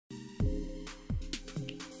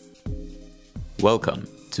Welcome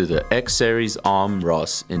to the X-Series ARM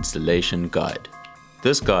ROS installation guide.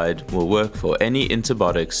 This guide will work for any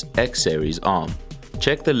Robotics X-Series ARM.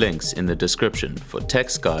 Check the links in the description for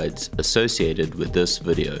text guides associated with this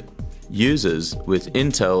video. Users with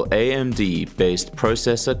Intel AMD-based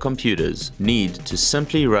processor computers need to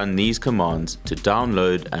simply run these commands to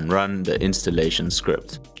download and run the installation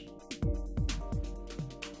script.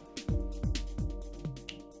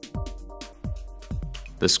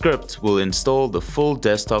 The script will install the full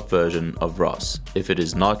desktop version of ROS if it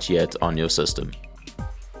is not yet on your system.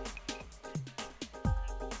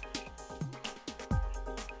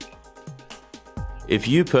 If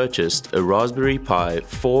you purchased a Raspberry Pi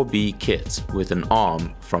 4B kit with an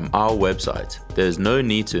ARM from our website, there is no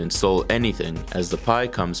need to install anything as the Pi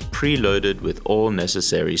comes preloaded with all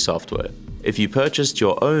necessary software. If you purchased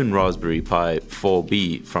your own Raspberry Pi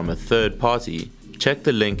 4B from a third party, check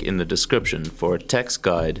the link in the description for a text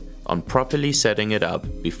guide on properly setting it up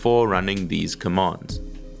before running these commands.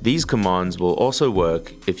 These commands will also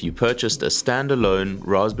work if you purchased a standalone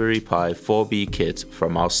Raspberry Pi 4B kit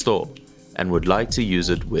from our store and would like to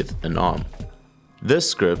use it with an ARM. This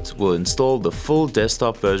script will install the full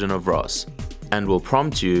desktop version of ROS and will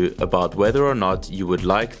prompt you about whether or not you would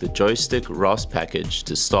like the joystick ROS package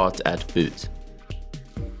to start at boot.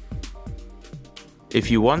 If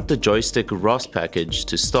you want the joystick ROS package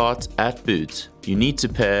to start at boot, you need to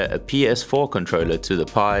pair a PS4 controller to the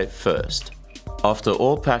Pi first. After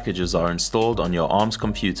all packages are installed on your ARM's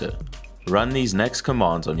computer, run these next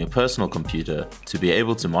commands on your personal computer to be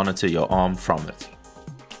able to monitor your ARM from it.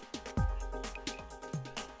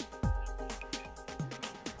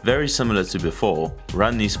 Very similar to before,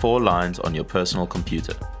 run these 4 lines on your personal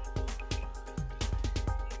computer.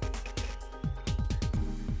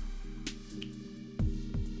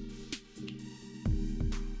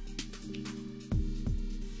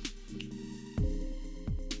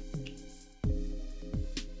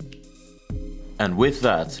 And with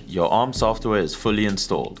that, your ARM software is fully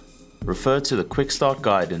installed. Refer to the Quickstart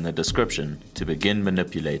guide in the description to begin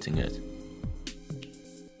manipulating it.